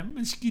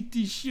Let's get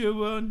this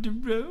show on the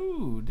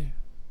road.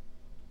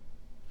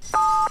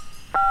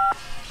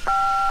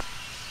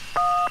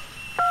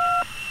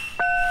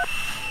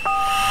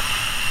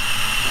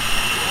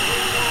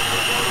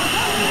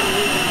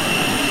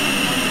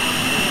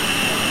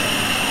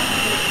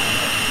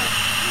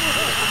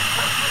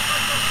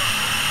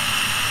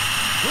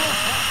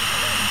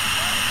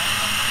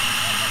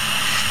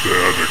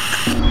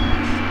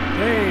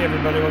 Hey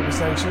everybody, welcome to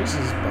Static Show. This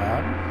is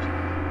Bob.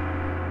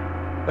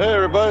 Hey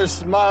everybody, this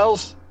is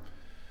Miles.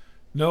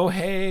 No,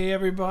 hey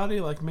everybody,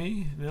 like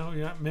me. No,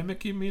 you're not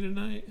mimicking me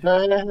tonight.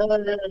 Hey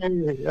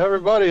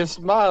everybody, it's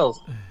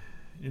Miles.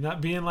 You're not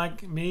being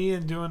like me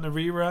and doing the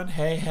rerun.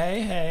 Hey,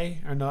 hey,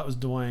 hey. Or no, it was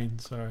Dwayne.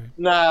 Sorry.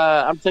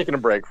 Nah, I'm taking a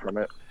break from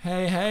it.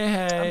 Hey, hey,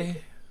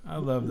 hey. I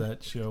love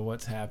that show.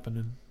 What's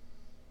happening?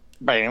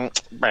 Bam,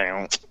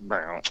 bam,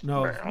 bam.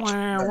 No. You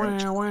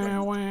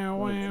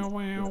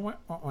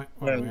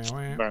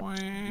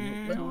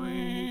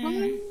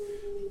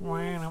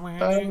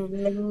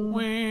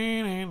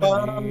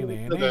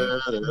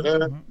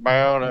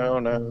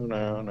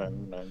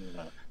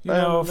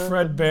know,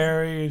 Fred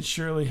Berry and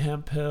Shirley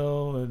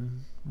Hemphill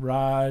and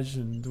Raj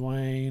and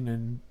Dwayne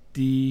and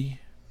Dee.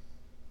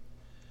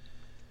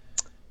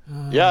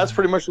 Yeah, that's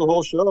pretty much the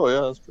whole show.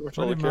 Yeah, that's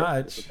pretty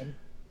much.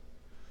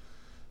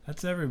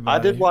 That's everybody. I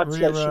did watch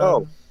that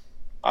show.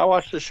 I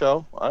watched the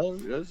show. I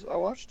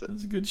watched it. It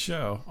was a good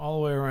show all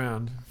the way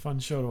around. Fun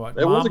show to watch.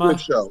 It was a good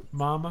show.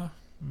 Mama.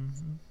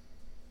 Mm-hmm.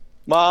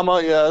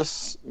 Mama,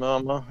 yes.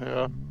 Mama,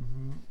 yeah.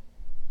 Mm-hmm.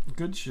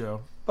 Good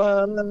show.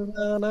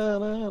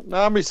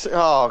 Now I'm be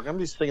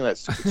singing that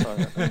stupid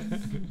song.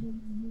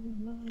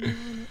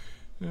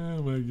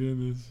 Oh my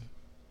goodness.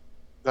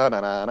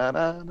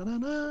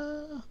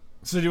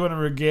 So do you want to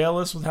regale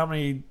us with how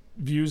many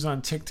views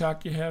on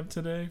TikTok you have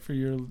today for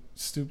your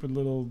stupid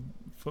little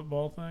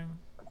football thing?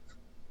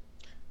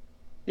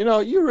 You know,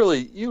 you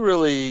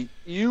really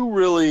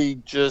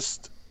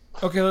just...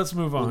 Okay, let's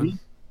move on.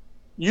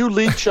 You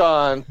leech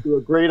on to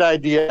a great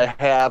idea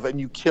I have, and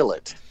you kill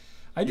it.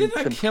 I did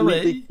not kill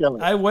it.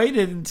 I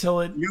waited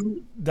until it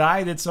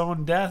died its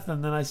oon death,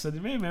 and then I said,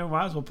 maybe we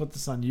might as well put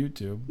this on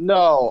YouTube.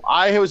 No,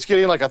 I was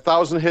getting like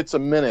 1,000 hits a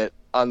minute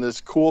on this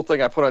cool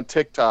thing I put on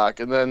TikTok,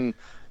 and then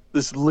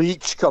this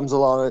leech comes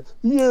along and,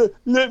 yeah,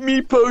 let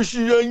me post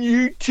it on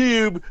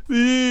YouTube.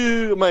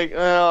 I'm like,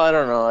 oh, I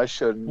don't know, I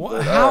shouldn't.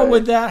 Well, how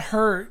would that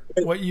hurt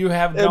what you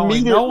have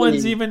going? No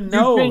one's even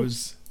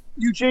knows.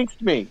 You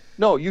jinxed me.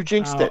 No, you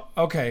jinxed it.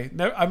 Okay,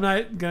 no, I'm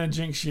not gonna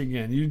jinx you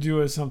again. You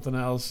do something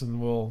else,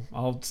 and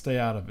I'll stay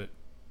out of it.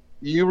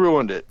 You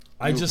ruined it.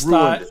 I just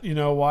thought,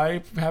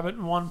 why have it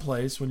in one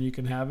place when you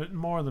can have it in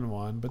more than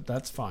one? But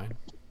that's fine.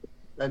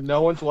 And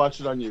no one's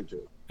watched it on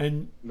YouTube.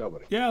 And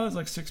nobody. Yeah, there's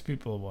like 6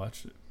 people who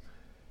watched it.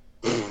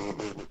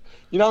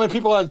 You know how many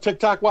people on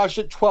TikTok watched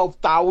it?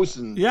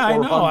 12,000. Yeah, I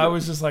know. I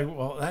was just like,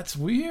 well, that's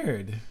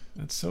weird.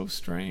 That's so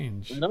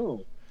strange. I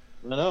know.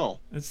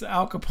 It's the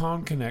Al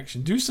Capone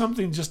connection. Do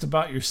something just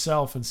about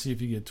yourself and see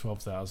if you get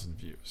 12,000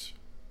 views.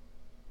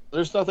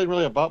 There's nothing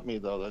really about me,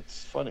 though.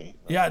 That's funny.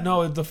 Yeah,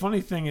 no, the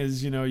funny thing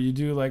is, you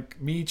do like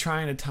me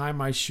trying to tie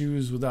my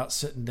shoes without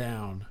sitting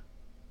down.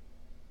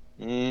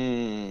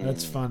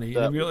 That's funny.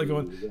 And you're like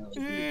going,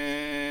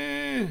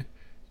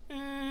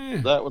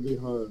 That would be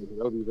hard.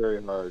 That would be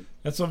very hard.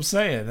 That's what I'm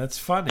saying. That's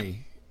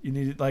funny. You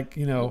need,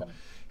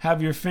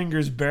 have your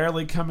fingers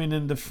barely coming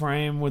into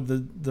frame with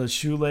the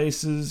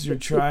shoelaces. You're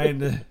trying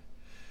to...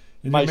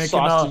 My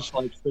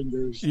sausage-like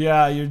fingers.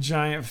 Yeah, your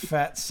giant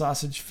fat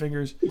sausage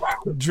fingers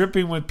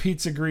dripping with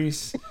pizza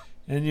grease.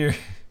 And you're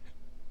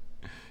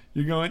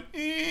going...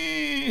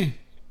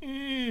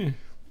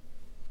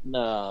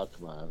 No,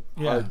 come on.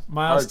 Yeah,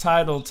 Miles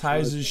Tidal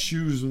ties his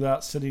shoes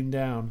without sitting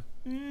down.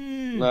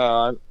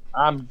 No,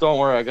 don't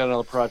worry, I got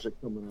another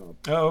project coming up.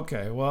 Oh,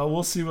 okay. Well,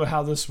 we'll see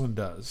how this one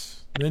does.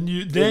 Then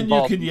you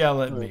can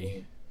yell at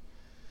me.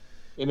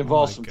 It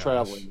involves some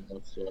traveling.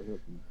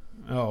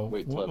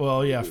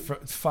 Well, yeah.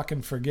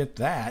 Fucking forget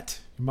that.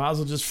 You might as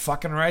well just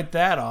fucking write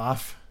that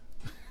off.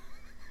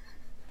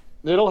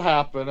 It'll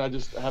happen. I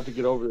just have to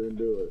get over there and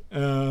do it.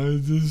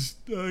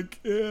 I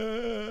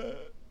can't.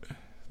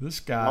 This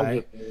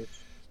guy.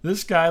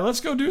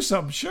 Let's go do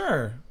something.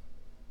 Sure.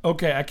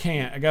 Okay, I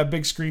can't. I got a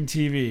big screen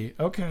TV.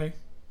 Okay.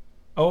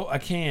 Oh, I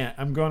can't.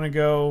 I'm going to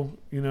go,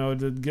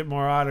 to get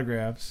more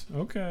autographs.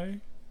 Okay.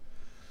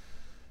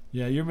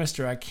 Yeah, you're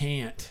Mr. I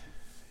can't.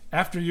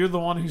 After you're the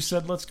one who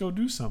said, let's go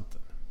do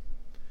something.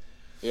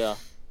 Yeah.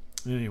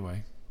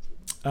 Anyway.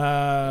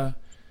 So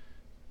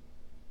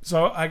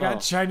I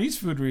got Chinese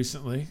food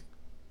recently.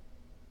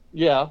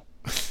 Yeah.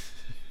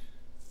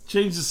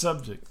 Change the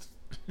subject.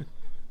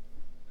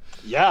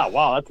 Yeah,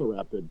 wow, that's a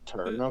rapid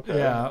turn. Okay.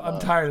 Yeah, I'm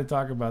tired of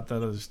talking about that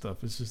other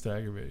stuff. It's just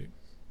aggravating.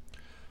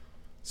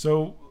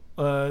 So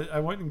I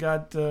went and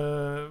got...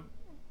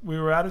 we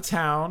were out of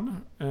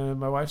town, and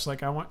my wife's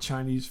like, I want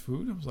Chinese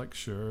food. I was like,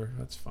 sure,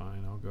 that's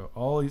fine.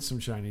 I'll eat some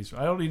Chinese food.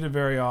 I don't eat it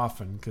very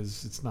often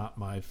because it's not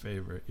my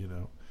favorite,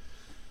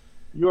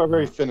 You are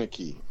very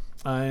finicky.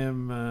 I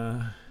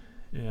am,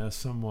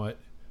 somewhat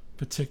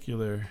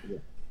particular.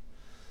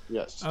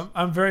 Yes.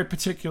 I'm very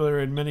particular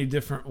in many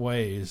different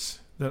ways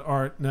that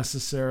aren't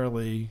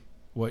necessarily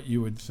what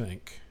you would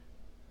think.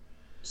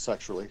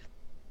 Sexually.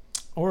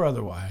 Or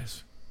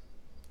otherwise.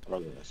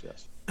 Otherwise,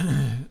 yes.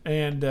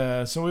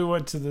 And so we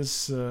went to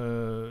this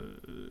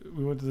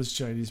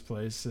Chinese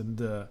place, and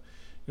it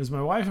was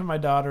my wife and my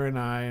daughter and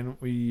I, and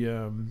we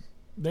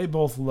they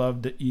both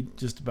love to eat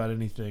just about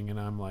anything, and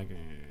I'm like,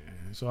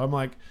 so I'm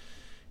like,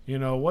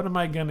 what am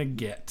I gonna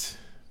get?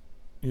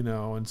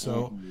 And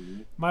so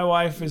my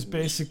wife is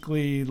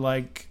basically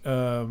like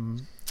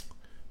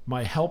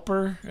my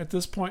helper at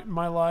this point in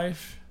my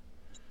life.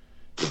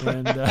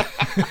 And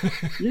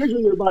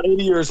usually you're about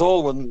 80 years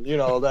old when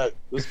that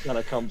this kind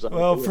of comes up.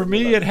 Well, for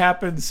me, it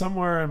happened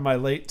somewhere in my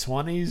late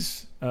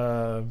 20s.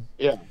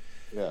 Yeah.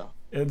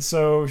 And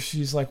so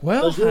she's like,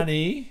 "Well,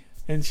 honey,"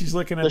 and she's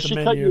looking at the menu.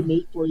 Does she cut your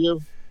meat for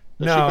you?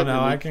 No,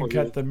 I can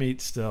cut the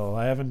meat still.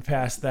 I haven't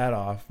passed that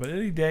off, but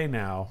any day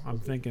now, I'm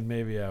thinking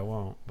maybe I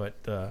won't.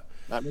 But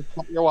let me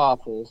cut your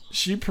waffles.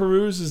 She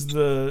peruses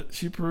the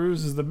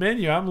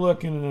menu. I'm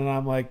looking and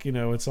I'm like,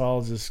 it's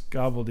all just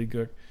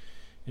gobbledygook.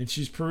 And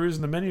she's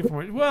perusing the menu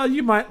for me. Well,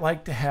 you might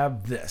like to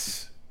have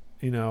this,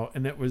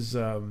 and it was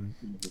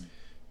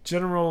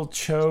General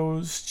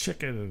Cho's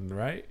chicken,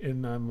 right?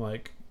 And I'm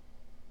like,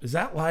 is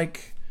that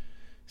like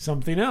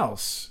something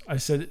else? I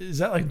said, is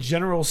that like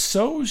General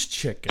Tso's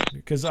chicken?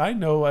 Because I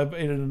know I've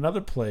ate at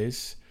another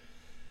place,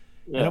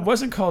 and it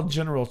wasn't called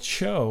General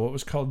Cho. It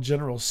was called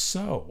General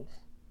Tso.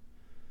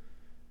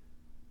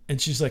 And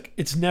she's like,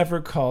 it's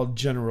never called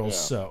General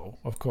Tso.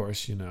 Of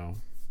course,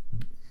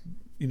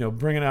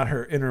 bringing out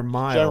her inner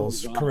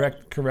miles,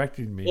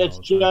 correcting me. It's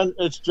General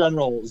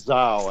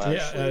Zhao.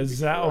 Actually. Yeah,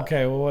 Zhao.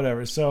 Okay, well,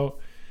 whatever. So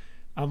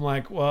I'm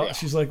like, well,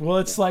 she's like, well,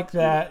 it's like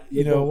that,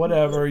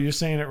 whatever. You're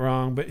saying it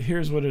wrong, but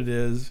here's what it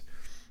is.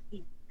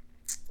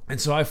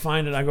 And so I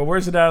find it. I go,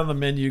 where's it out on the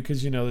menu?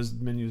 Because those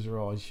menus are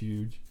always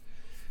huge.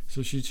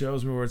 So she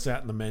shows me where it's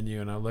at in the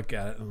menu, and I look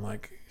at it, and I'm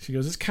like, she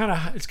goes, it's kind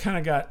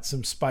of got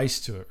some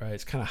spice to it, right?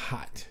 It's kind of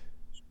hot.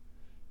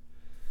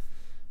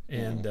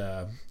 And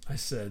I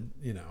said,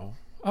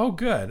 oh,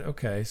 good.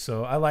 Okay.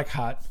 So I like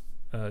hot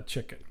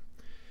chicken.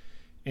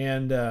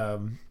 And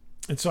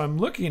so I'm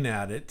looking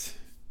at it,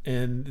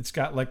 and it's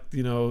got like,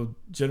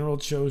 General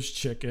Cho's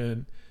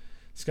chicken.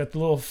 It's got the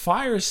little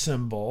fire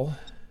symbol.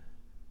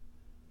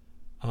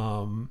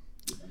 And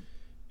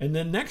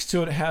then next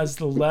to it has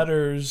the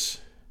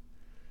letters.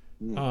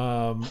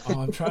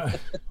 I'm trying.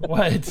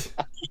 What?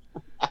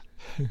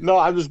 No,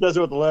 I'm just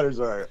guessing what the letters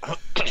are.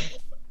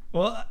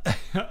 Well,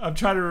 I'm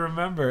trying to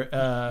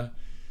remember.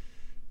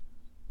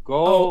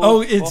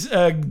 Go. It's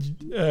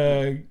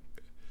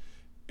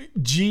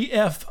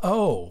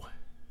GFO.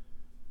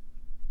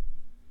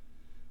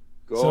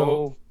 Go.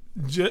 So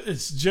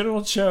it's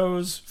General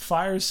Cho's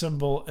fire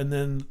symbol, and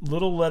then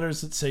little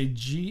letters that say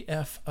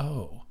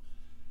GFO.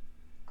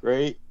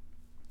 Great.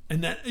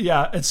 And then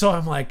and so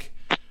I'm like,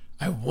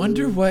 I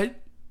wonder what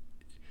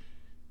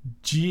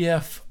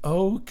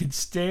GFO could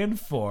stand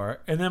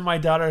for. And then my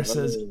daughter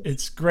says,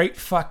 it's great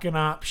fucking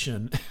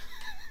option.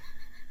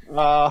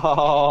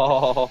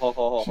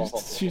 Oh.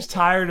 She's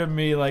tired of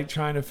me like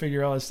trying to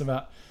figure all this stuff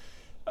out.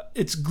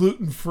 It's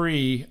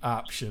gluten-free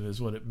option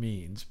is what it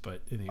means, but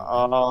anyway.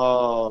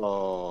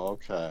 Oh,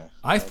 okay.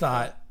 I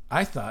thought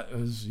it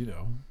was,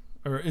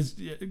 or is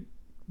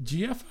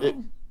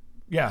GFO?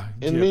 Yeah.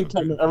 In the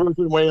meantime, everyone's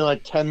been waiting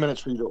like 10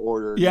 minutes for you to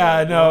order.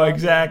 Yeah, no,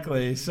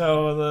 exactly.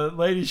 So the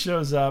lady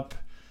shows up,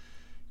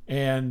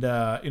 and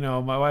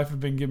my wife had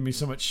been giving me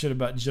so much shit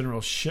about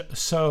General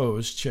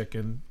Tso's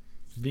chicken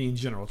being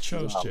General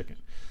Cho's chicken.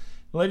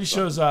 The lady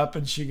shows up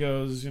and she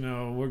goes, they're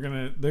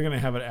gonna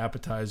have an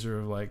appetizer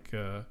of like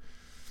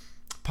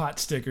pot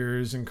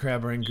stickers and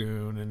crab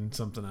rangoon and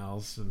something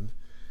else, and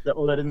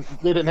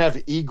they didn't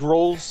have egg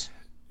rolls.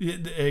 Yeah,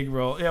 the egg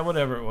roll, yeah,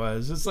 whatever it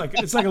was. It's like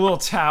a little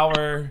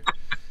tower,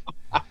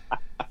 a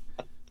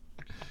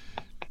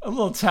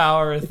little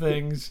tower of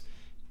things,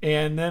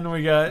 and then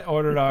we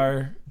ordered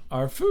our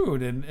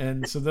food,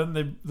 and so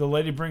then the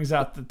lady brings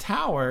out the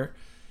tower.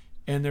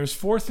 And there's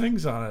 4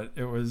 things on it.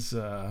 It was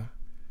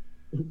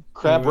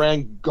crab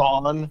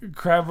rangoon,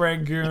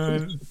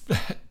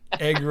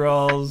 egg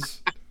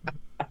rolls,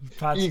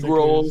 pot egg stickers,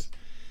 rolls,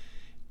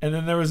 and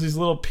then there was these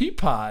little pea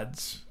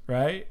pods,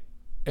 right?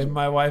 And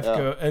my wife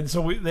and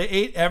so they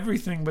ate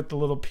everything but the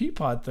little pea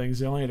pod things.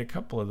 They only ate a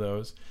couple of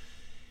those,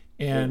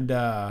 and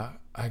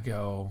I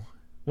go,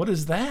 "What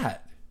is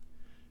that?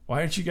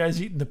 Why aren't you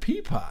guys eating the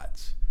pea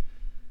pods?"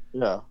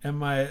 Yeah. And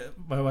my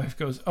wife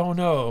goes, "Oh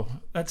no,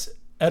 that's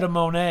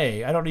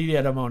edamame. I don't eat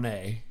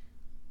edamame."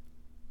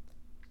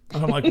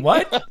 And I'm like,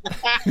 what?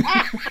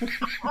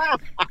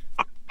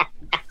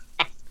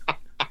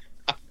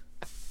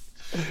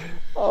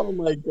 Oh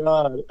my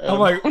god! I'm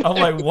like,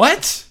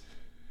 what?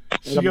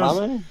 She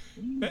edamame?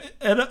 Goes,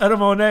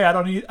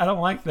 edamame. I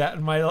don't like that.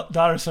 And my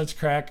daughter starts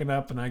cracking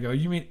up, and I go,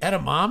 you mean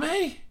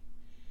edamame?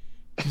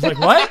 She's like,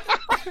 what?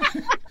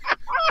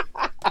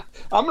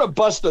 I'm gonna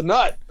bust a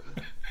nut.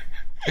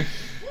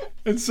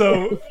 And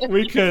so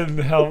we couldn't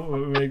help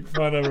but make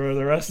fun of her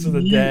the rest of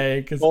the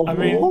day because I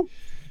mean,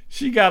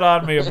 She got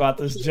on me about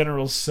this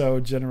General Tso,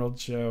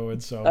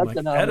 and so I'm like,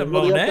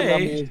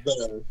 edamame.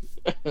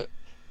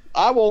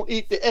 I won't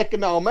eat the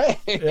economy.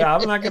 Yeah,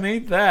 I'm not gonna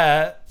eat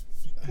that.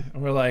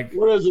 And we're like,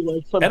 what is it,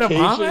 like some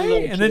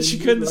edamame? And then she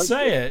couldn't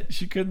say it.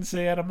 She couldn't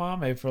say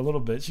edamame for a little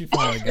bit. She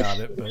finally got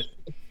it, but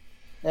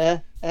yeah,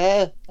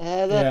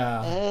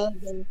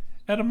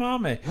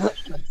 edamame.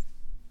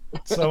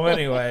 So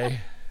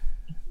anyway,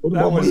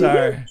 that was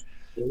our.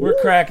 We're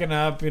cracking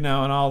up, and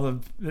all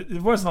the.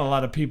 There wasn't a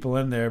lot of people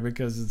in there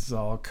because it's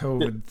all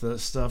COVID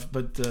stuff.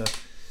 But did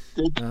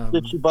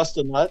she bust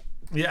a nut?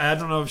 Yeah, I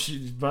don't know if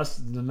she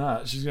busted the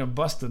nut. She's gonna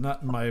bust a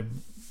foot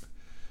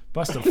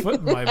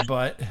in my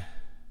butt.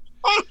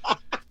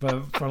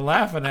 But for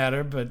laughing at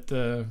her, but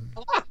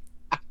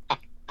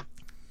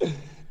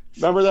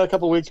remember that a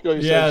couple of weeks ago?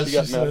 You said she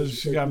got mad.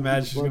 She got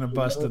mad. She's gonna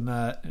bust a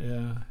nut.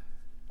 Yeah.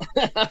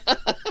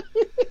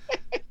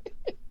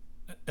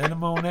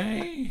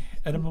 Edamame,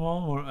 and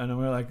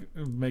we're like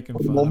making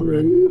fun of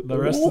her. The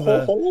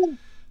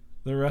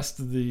rest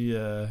of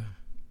the.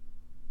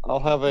 I'll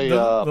have a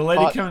the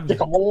lady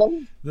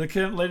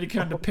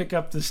came to pick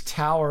up this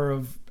tower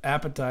of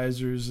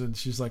appetizers, and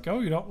she's like, "Oh,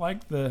 you don't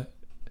like the?"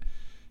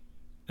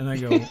 And I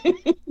go,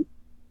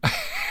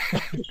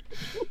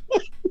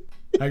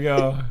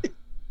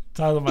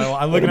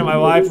 I'm looking at my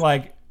wife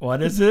like,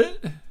 "What is it?"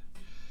 She's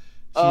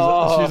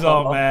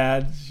all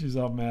mad. She's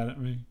all mad at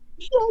me.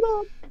 Shut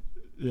up.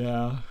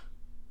 Yeah.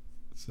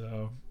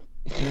 So,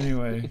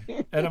 anyway,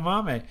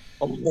 edamame.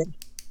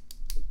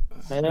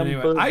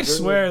 Anyway, I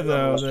swear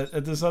though that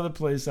at this other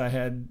place I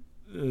had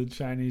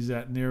Chinese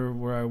at near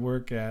where I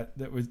work at,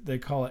 they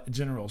call it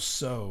General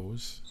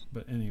Tso's.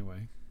 But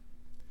anyway,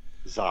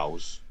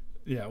 Zhao's.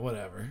 Yeah,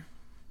 whatever.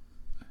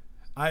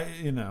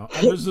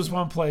 There's this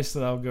one place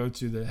that I'll go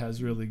to that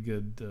has really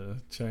good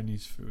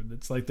Chinese food.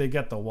 It's like they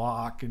got the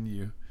wok and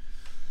you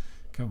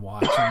can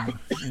watch them.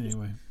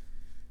 Anyway.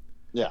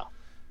 Yeah.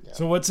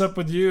 So what's up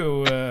with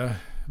you,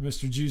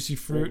 Mr. Juicy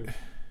Fruit?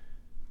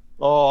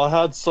 Oh, I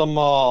had some,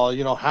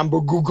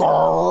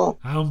 hamburger.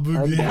 An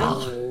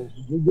hamburger.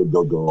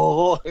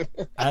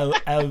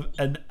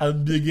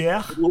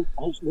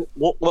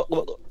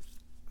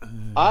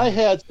 I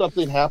had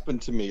something happen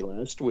to me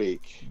last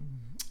week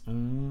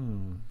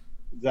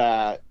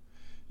that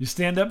you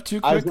stand up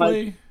too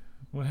quickly.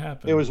 What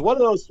happened? It was one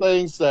of those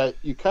things that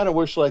you kind of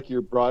wish like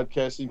your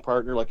broadcasting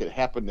partner, like it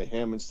happened to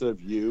him instead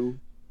of you.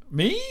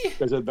 Me?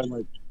 Because it'd been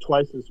like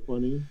twice as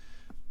funny.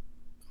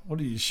 What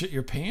do you shit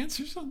your pants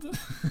or something?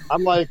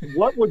 I'm like,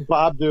 what would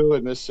Bob do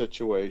in this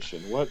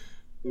situation? What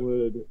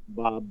would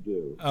Bob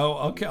do?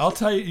 Oh, okay. I'll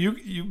tell you.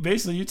 You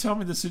basically you tell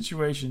me the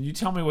situation. You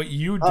tell me what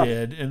you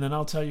did, and then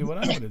I'll tell you what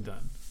I would have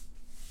done.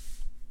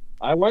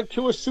 I went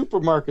to a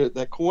supermarket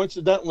that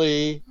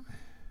coincidentally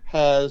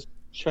has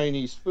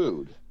Chinese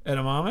food.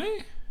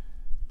 Edamame?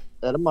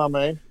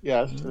 Edamame,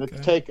 yes. Okay.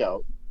 It's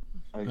takeout.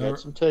 I got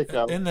some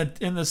takeout in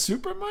the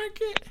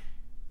supermarket.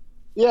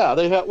 Yeah,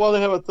 they have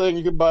a thing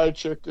you can buy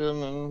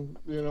chicken and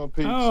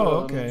pizza.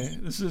 Oh, okay.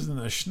 This isn't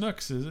a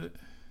Schnucks, is it?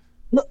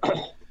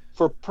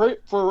 For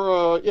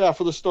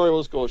the story,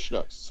 let's go with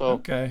Schnucks. So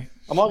okay,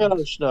 I'm all out of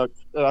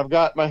Schnucks, and I've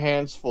got my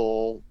hands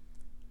full.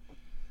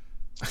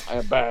 I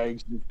have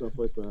bags and stuff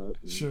like that.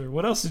 Sure.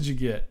 What else did you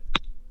get?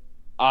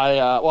 I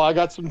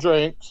got some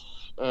drinks,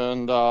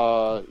 and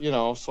so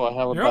I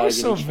have a. You're always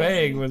so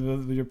vague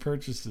with your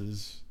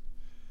purchases.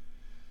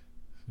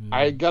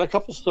 I got a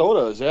couple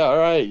sodas. Yeah, all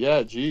right.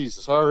 Yeah, geez.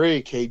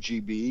 Sorry,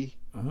 KGB.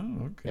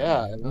 Oh, okay.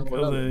 Yeah.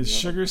 The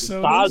sugar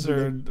sodas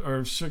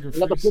or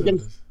sugar-free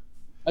sodas?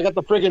 I got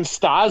the friggin'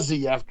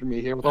 Stasi after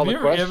me here with all the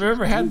questions. Have you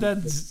ever had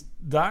that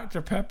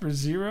Dr. Pepper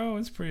Zero?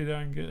 It's pretty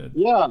darn good.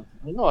 Yeah,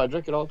 I know. I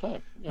drink it all the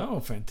time. Yeah. Oh,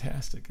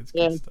 fantastic. It's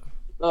good stuff.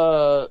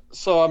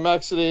 So I'm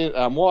exiting.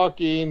 I'm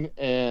walking,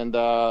 and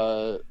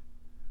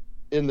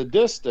in the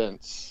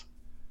distance,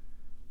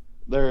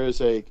 there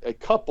is a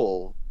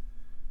couple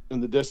in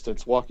the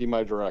distance walking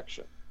my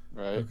direction,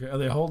 right? Okay. Are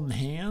they holding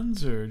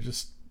hands or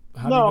just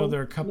how do you know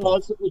they're a couple?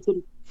 No,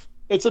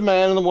 it's a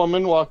man and a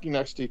woman walking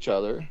next to each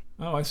other.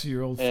 Oh, I see.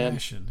 You're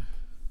old-fashioned.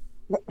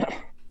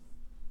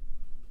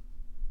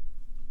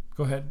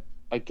 Go ahead.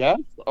 I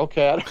guess.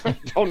 Okay. I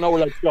don't know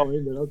where that's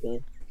going, but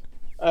okay.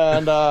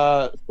 And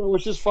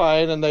which is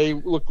fine. And they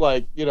look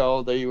like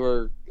they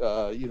were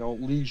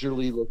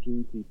leisurely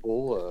looking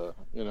people.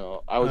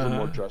 I was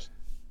more dressed.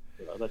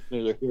 That's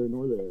neither here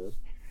nor there.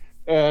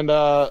 And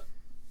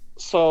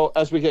so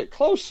as we get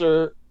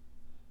closer,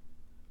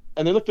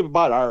 and they looked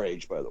about our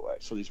age, by the way.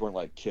 So these weren't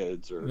like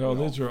kids or. No,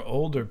 these were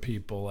older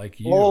people like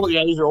you. Oh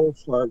yeah, these are old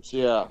farts.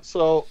 Yeah.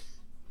 So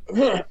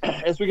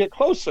as we get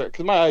closer,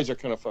 because my eyes are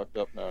kind of fucked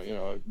up now.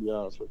 To be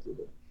honest with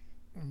you.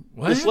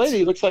 What? This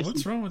lady looks like.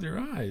 What's wrong with your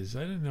eyes?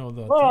 I didn't know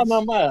that. Well,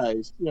 not my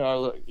eyes.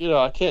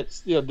 I can't.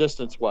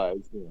 Distance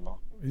wise. You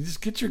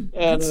just get your.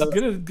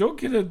 Go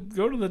to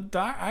the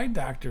eye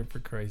doctor for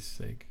Christ's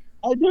sake.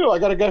 I do. I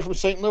got a guy from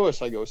St.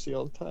 Louis I go see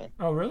all the time.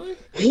 Oh, really?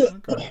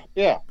 Okay.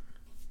 Yeah.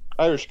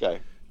 Irish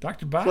guy.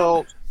 Dr. Bob?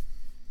 So,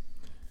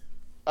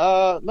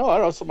 no, I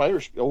don't know. Some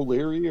Irish,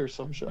 O'Leary or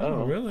some shit. I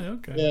don't know. Really?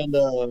 Okay. And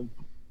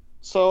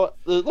So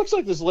it looks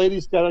like this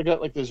lady's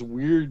got like this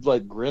weird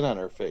like grin on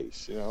her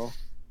face, you know.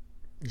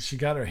 She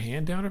got her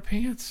hand down her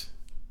pants?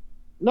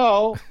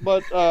 No,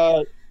 but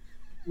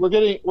we're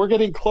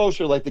getting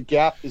closer. Like the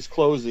gap is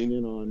closing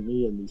in on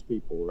me and these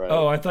people, right?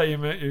 Oh, I thought you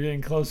meant you're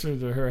getting closer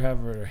to her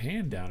having her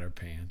hand down her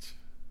pants.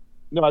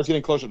 No, I was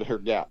getting closer to her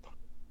gap.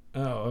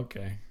 Oh,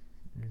 okay.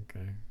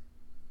 Okay.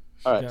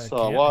 All right,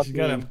 so she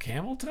got a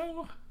camel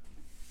toe?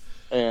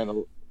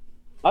 And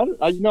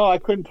I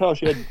couldn't tell.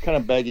 She had kind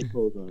of baggy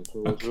clothes on,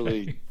 so it was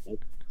really. I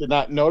did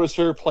not notice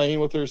her playing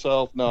with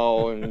herself.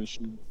 No, and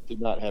she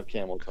did not have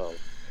camel toe.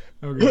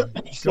 Okay,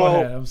 So go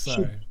ahead. I'm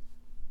sorry.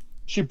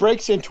 She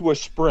breaks into a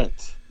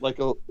sprint, like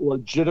a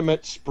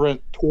legitimate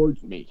sprint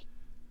towards me.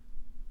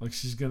 Like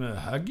she's gonna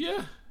hug you?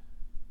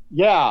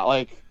 Yeah,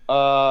 like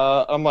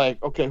I'm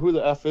like, okay, who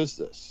the F is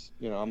this?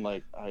 You know, I'm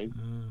like,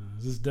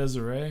 is this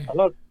Desiree? I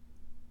thought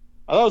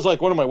it was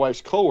like one of my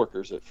wife's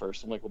coworkers at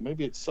first. I'm like, well,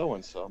 maybe it's so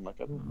and so. I'm like,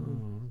 I don't know.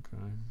 Oh,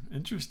 okay.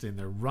 Interesting.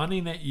 They're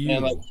running at you,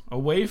 And, like,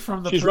 away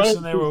from the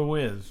person they were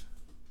with.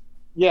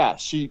 Yeah,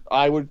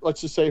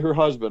 let's just say her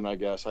husband, I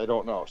guess. I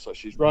don't know. So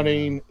she's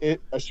running a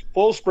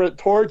full sprint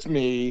towards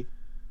me.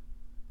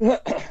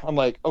 I'm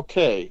like,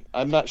 okay,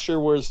 I'm not sure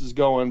where this is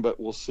going, but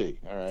we'll see.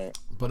 All right.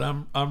 But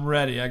I'm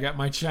ready. I got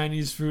my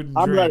Chinese food and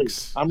I'm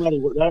drinks.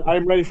 ready.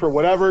 I'm ready for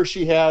whatever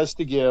she has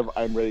to give.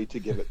 I'm ready to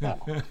give it now.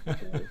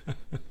 Okay?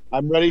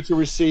 I'm ready to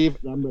receive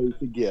and I'm ready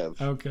to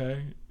give.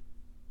 Okay.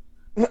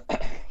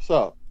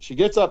 So she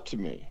gets up to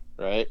me,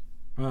 right?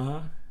 Uh-huh.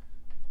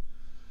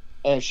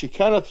 And she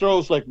kind of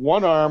throws like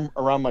one arm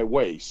around my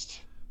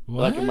waist,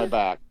 What? like in my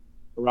back,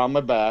 around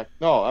my back.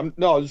 No,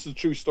 this is a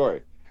true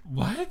story.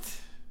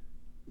 What?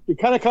 She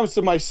kind of comes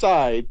to my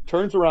side,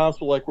 turns around,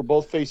 so like we're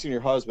both facing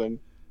your husband.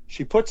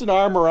 She puts an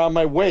arm around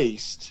my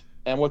waist,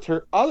 and with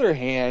her other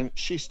hand,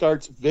 she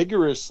starts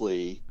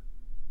vigorously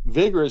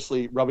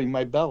rubbing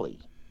my belly.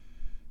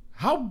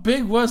 How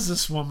big was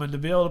this woman to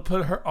be able to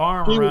put her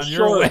arm around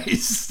your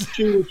waist?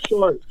 She was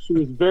short. She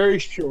was very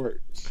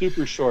short,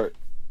 super short.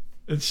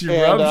 And she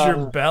rubs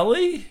your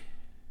belly?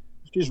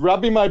 She's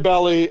rubbing my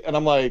belly, and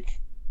I'm like,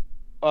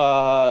 do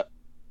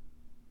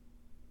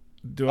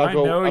I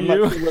know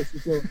you?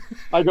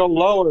 I go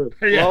lower,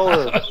 Yeah,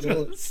 lower. I was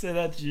gonna say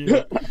that to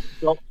you.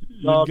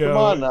 No, come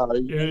on now.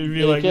 You'd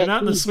be like, you're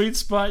not in the sweet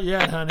spot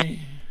yet,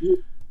 honey.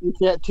 You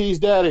can't tease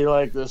daddy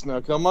like this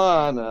now. Come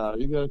on now.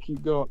 You got to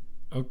keep going.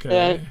 Okay.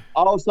 And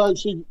all of a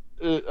sudden,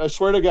 I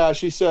swear to God,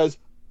 she says,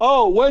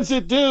 oh, when's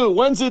it due?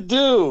 When's it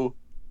due?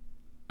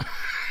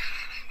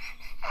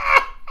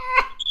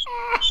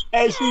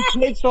 And she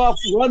takes off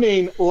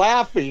running,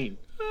 laughing.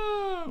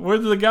 What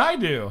did the guy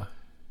do?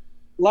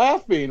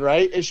 Laughing,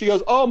 right? And she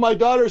goes, oh, my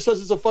daughter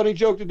says it's a funny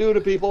joke to do to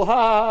people.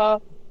 Ha!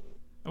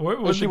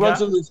 And she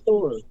runs into the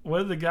store. What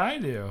did the guy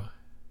do?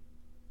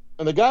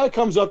 And the guy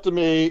comes up to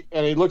me,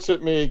 and he looks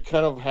at me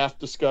kind of half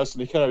disgusted,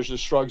 and he kind of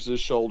just shrugs his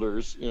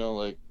shoulders, you know,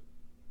 like,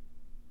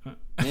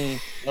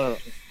 I don't know.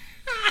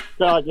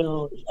 God, you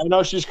know, I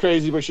know she's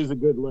crazy, but she's a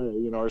good lay,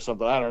 you know, or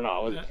something. I don't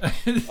know.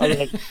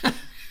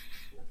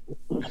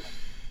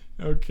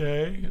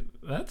 Okay,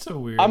 that's a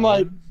weird. I'm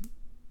like,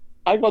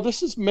 I go,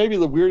 this is maybe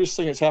the weirdest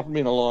thing that's happened to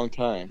me in a long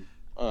time.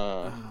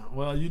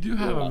 Well, you do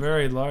have a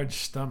very large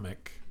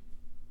stomach.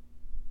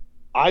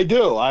 I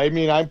do. I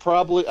mean, I am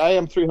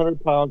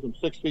 300 pounds. I'm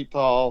 6 feet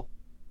tall.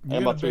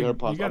 I'm about 300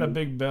 pounds. You got a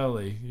big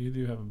belly. You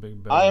do have a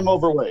big belly. I am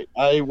overweight.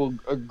 I will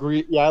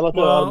agree. Yeah, I left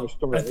that out of my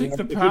story. I think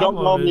the problem if you don't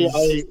know me,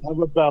 I have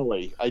a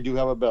belly. I do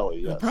have a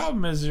belly, yes. The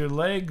problem is your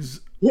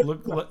legs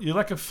you're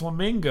like a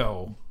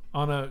flamingo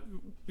on a,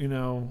 you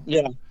know.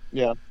 Yeah,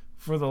 yeah.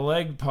 For the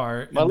leg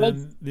part, my and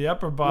legs, then the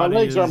upper body my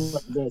legs are is.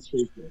 like that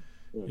shape.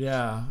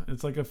 Yeah,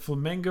 it's like a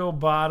flamingo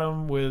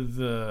bottom with,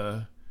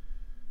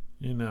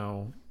 you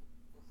know.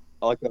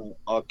 Like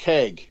a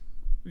keg.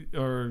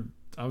 Or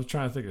I was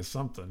trying to think of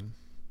something.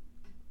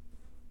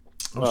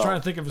 I was trying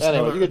to think of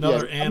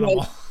another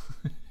animal.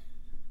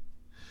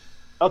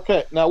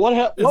 Okay, now what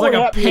happened? It's like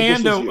a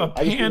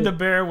panda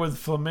bear with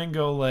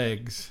flamingo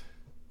legs.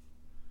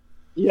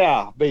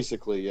 Yeah,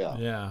 basically, yeah.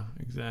 Yeah,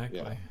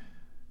 exactly.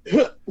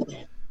 Yeah.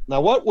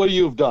 Now, what would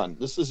you have done?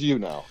 This is you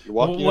now. You're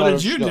walking what out did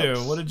of you Schnucks.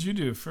 do? What did you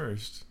do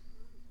first?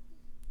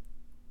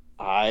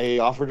 I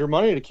offered her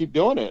money to keep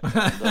doing it.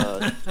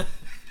 And,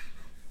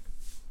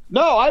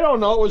 no, I don't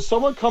know. It was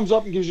someone comes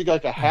up and gives you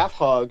like a half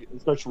hug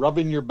and starts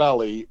rubbing your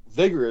belly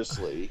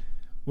vigorously.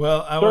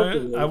 Well,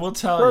 I will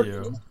tell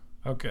you.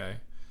 Okay.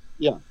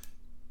 Yeah.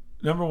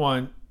 Number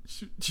one,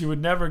 she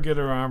would never get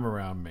her arm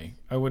around me.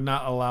 I would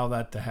not allow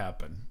that to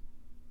happen.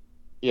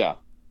 Yeah.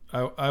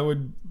 I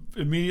would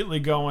immediately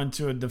go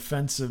into a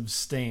defensive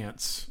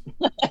stance.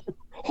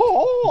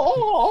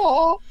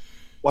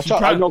 Watch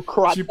out, I know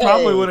karate. She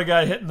probably would have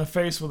got hit in the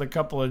face with a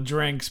couple of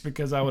drinks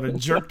because I would have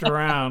jerked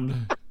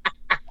around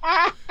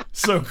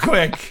so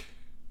quick.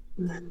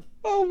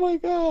 Oh my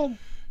God.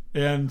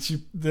 And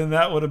then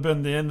that would have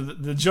been the end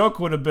of the joke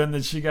would have been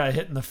that she got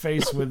hit in the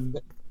face with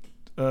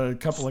a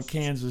couple of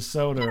cans of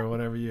soda or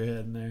whatever you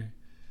had in there.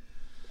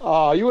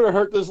 Oh, you would have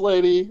hurt this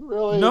lady,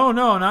 really? No,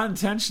 no, not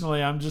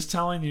intentionally. I'm just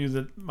telling you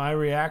that my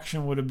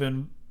reaction would have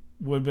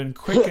been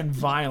quick and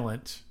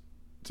violent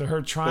to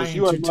her trying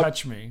to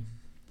touch me.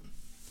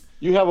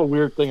 You have a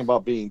weird thing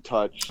about being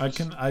touched.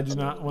 I do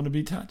not want to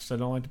be touched. I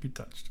don't like to be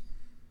touched.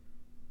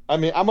 I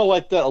mean, I'm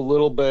like that a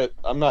little bit.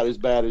 I'm not as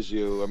bad as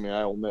you. I mean,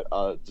 I admit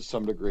to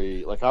some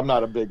degree. Like, I'm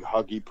not a big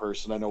huggy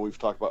person. I know we've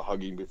talked about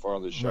hugging before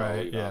on the show.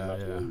 Right? You know,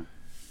 Yeah. really,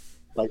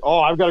 like, oh,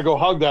 I've got to go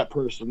hug that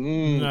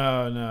person.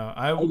 No.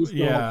 I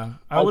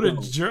would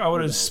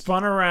have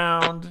spun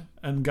around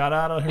and got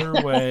out of her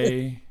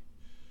way.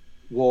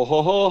 Whoa,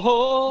 ho, ho,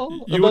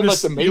 ho. You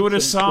would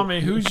have saw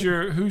me. Who's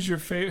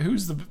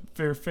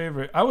their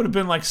favorite? I would have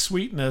been like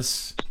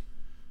Sweetness.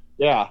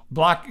 Yeah.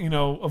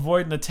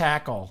 Avoiding the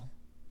tackle.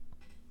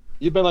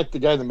 You've been like the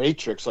guy in the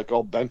Matrix, like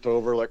all bent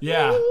over, like.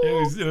 Yeah,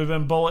 it would have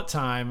been bullet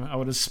time. I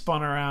would have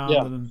spun around.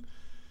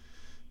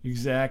 Yeah.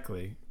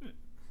 Exactly.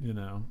 You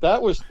know.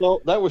 That was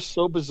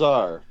so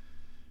bizarre.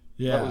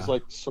 Yeah. That was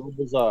like so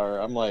bizarre.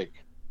 I'm like,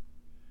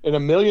 in a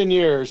million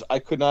years, I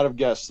could not have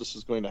guessed this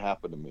was going to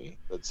happen to me.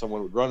 That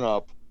someone would run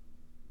up.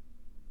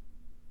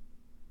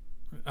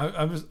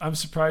 I'm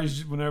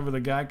surprised whenever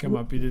the guy come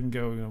up, he didn't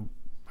go,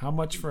 how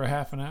much for a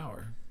half an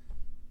hour?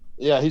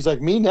 Yeah, he's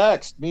like, me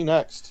next.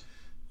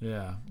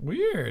 Yeah,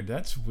 weird.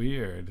 That's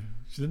weird.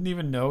 She didn't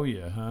even know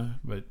you, huh?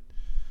 But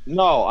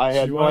no, I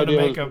had no idea. She wanted to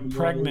make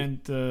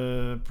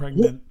a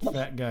pregnant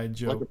fat guy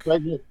joke. Like a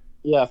pregnant,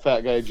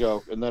 fat guy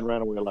joke, and then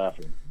ran away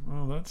laughing.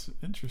 Oh, that's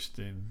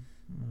interesting.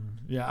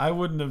 Yeah, I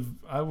would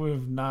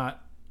have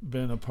not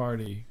been a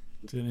party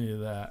to any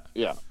of that.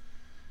 Yeah.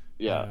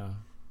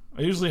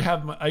 I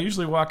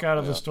usually walk out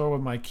of the store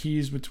with my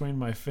keys between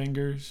my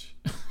fingers.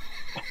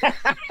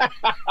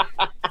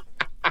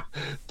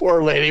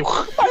 Poor lady.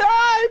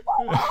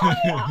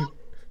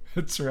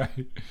 That's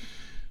right.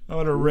 I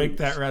would have raked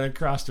that right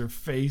across her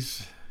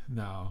face.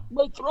 No.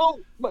 My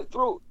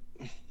throat.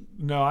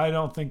 No, I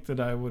don't think that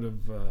I would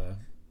have.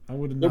 I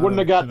would have. It wouldn't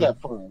have got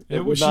that far.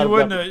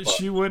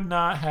 She would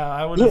not have.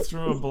 I would have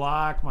threw a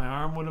block. My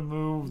arm would have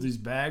moved. These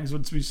bags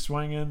would be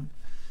swinging.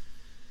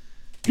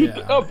 Get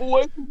the up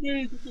away from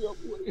me.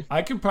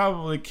 I could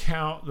probably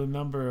count the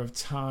number of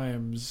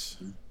times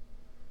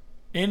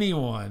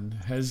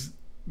anyone has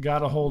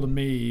got a hold of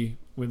me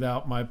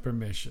without my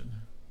permission.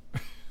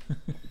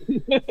 And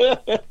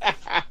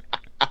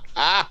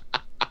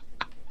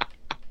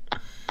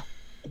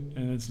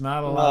it's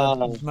not a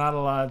lot of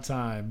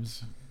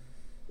times.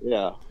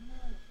 Yeah.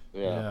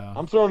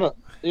 I'm throwing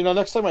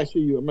next time I see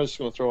you, I'm just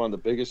going to throw on the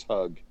biggest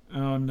hug.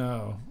 Oh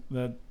no,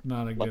 that's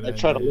not a good idea. I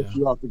try to lift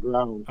you off the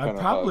ground. I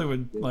probably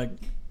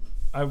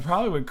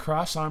would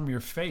cross arm your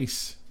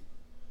face.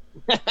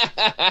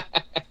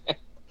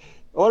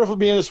 What if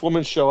me and this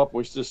woman show up and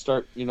we just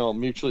start,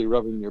 mutually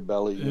rubbing your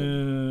belly? I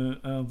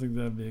don't think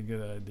that'd be a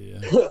good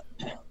idea.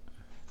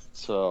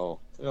 So,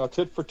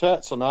 tit for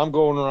tat. So now I'm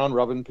going around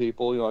rubbing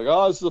people. You're like,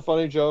 oh, this is a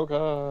funny joke.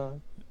 You're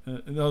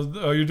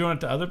doing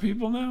it to other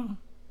people now?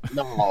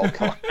 No,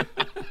 come on.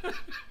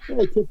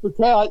 Hey, tit for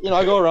tat.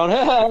 I go around.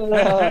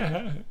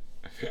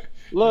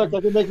 Look,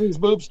 I can make these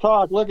boobs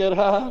talk. Look at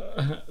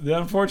her. The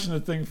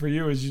unfortunate thing for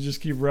you is you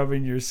just keep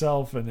rubbing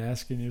yourself and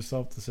asking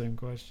yourself the same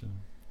question.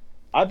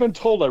 I've been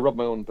told I rub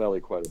my own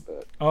belly quite a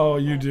bit. Oh,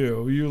 you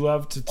do. You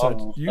love to touch.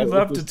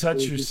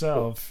 Touch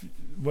yourself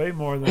way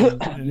more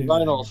than anything.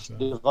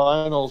 The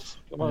vinyls.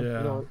 Come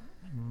on.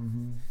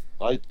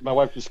 Yeah. My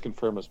wife just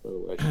confirmed this, by the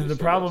way. The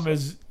problem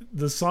is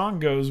the song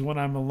goes when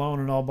I'm alone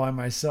and all by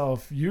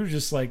myself. You're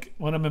just like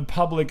when I'm in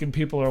public and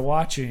people are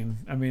watching.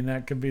 I mean,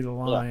 that could be the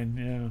line.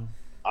 Yeah.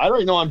 I don't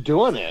even know I'm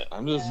doing it.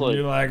 I'm just like.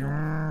 You're like.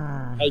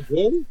 I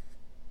did.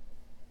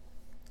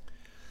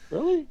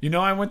 Really?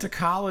 I went to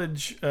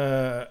college.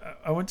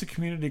 I went to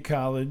community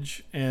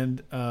college,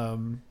 and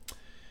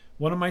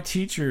one of my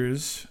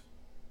teachers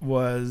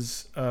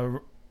was a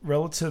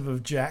relative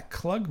of Jack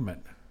Klugman.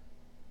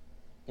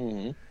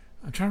 Mm-hmm.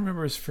 I'm trying to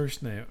remember his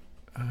first name.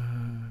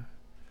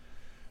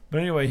 But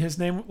anyway, his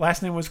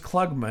last name was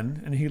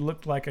Klugman, and he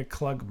looked like a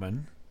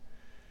Klugman.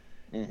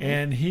 Mm-hmm.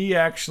 And he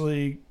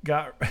actually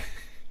got.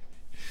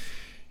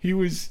 He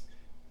was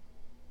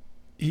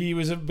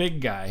a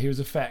big guy. He was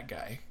a fat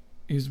guy.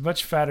 He was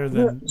much fatter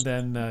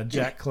than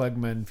Jack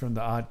Klugman from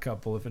The Odd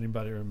Couple, if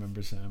anybody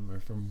remembers him, or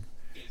from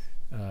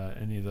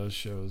any of those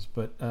shows.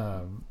 But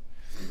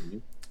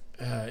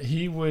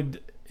he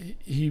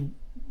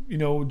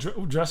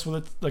dress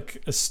with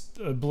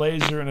a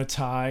blazer and a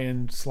tie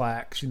and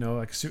slacks,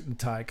 like a suit and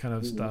tie kind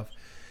of stuff.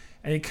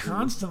 And he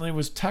constantly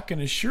was tucking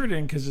his shirt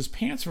in because his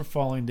pants were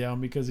falling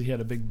down because he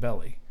had a big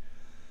belly.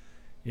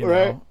 You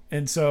know?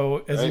 And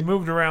so as he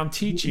moved around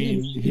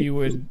teaching,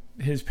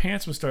 his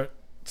pants would start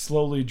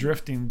slowly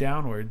drifting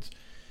downwards,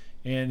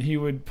 and he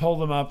would pull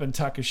them up and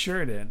tuck his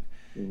shirt in.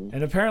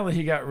 And apparently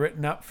he got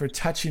written up for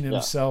touching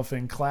himself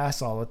in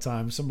class all the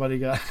time. Somebody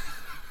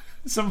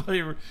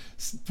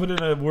put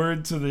in a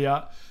word to the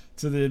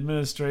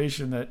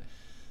administration that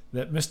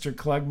Mr.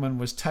 Klugman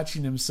was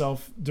touching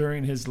himself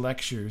during his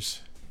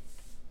lectures.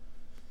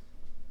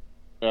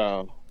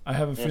 I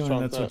have a feeling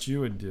that's what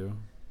you would do.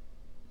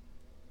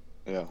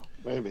 Yeah,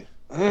 maybe.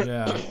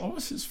 Yeah. What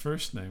was his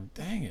first name?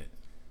 Dang it.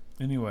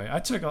 Anyway,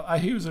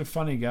 he was a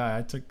funny guy.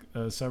 I took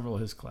several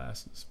of his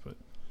classes, but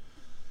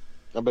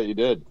I bet you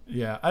did.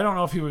 yeah, I don't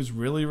know if he was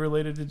really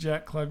related to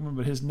Jack Klugman,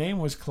 but his name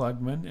was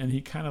Klugman, and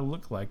he kind of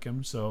looked like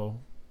him. So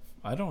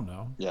I don't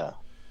know. Yeah.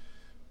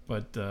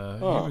 But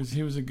Oh.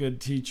 he was a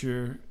good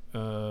teacher,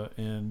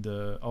 and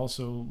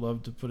also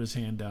loved to put his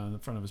hand down in the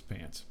front of his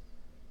pants.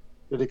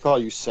 Did he call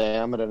you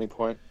Sam at any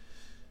point?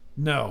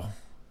 No,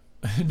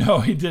 no,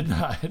 he did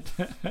not.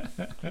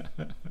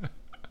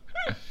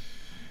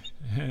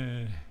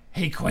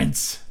 Hey,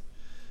 Quince.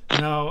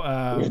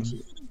 No,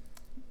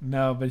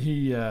 no, but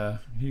he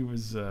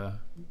was a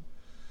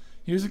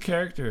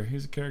character. He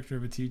was a character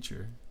of a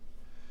teacher.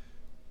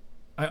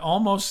 I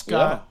almost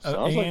got an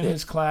A in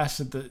his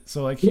class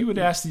so like he would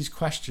ask these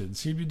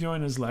questions. He'd be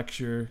doing his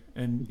lecture,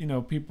 and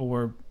people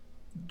were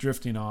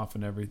drifting off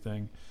and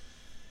everything.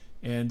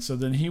 And so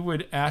then he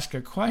would ask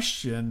a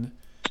question.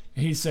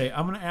 He'd say,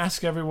 "I'm going to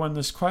ask everyone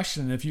this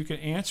question. If you can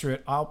answer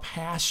it, I'll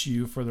pass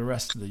you for the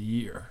rest of the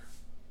year."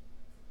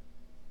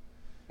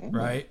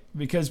 Right?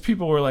 Because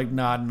people were like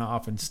nodding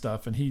off and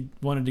stuff, and he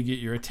wanted to get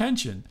your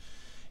attention.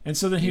 And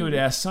so then he would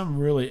ask some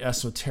really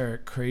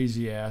esoteric,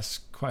 crazy ass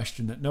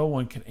question that no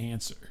one could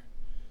answer.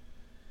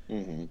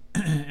 Mm-hmm.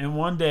 And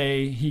one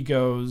day he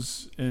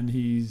goes and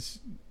he's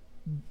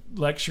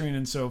lecturing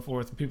and so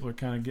forth, and people are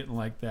kind of getting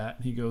like that.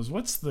 And he goes,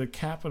 "What's the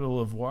capital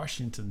of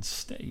Washington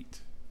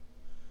State?"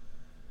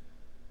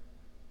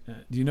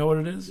 Do you know what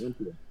it is?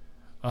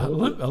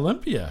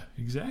 Olympia,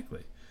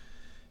 exactly.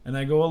 And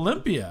I go,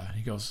 "Olympia."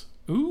 He goes,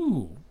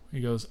 "Ooh."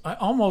 He goes, "I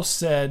almost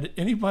said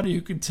anybody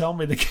who can tell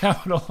me the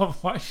capital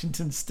of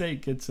Washington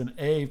State gets an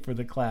A for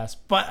the class,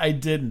 but I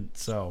didn't,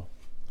 so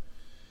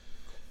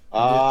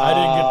I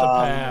didn't get the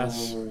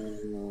pass."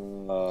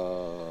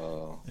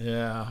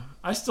 Yeah,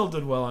 I still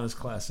did well in his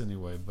class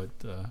anyway, but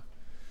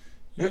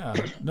yeah,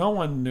 no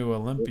one knew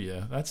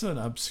Olympia. That's an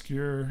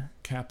obscure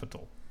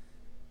capital.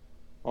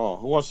 Oh,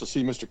 who wants to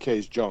see Mr.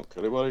 K's junk?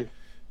 Anybody?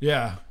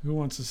 Yeah, who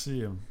wants to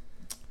see him?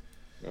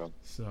 Yeah.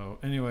 So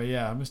anyway,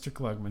 yeah, Mr.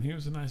 Klugman, he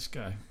was a nice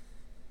guy.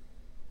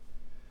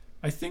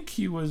 I think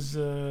he was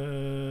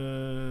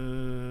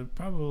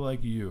probably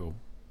like you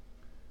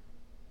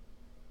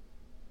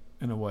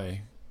in a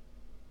way.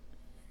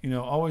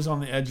 Always on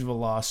the edge of a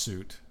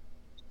lawsuit.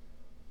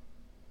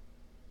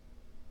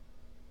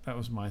 That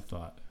was my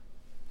thought.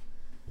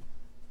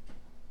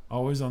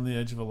 Always on the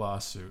edge of a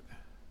lawsuit.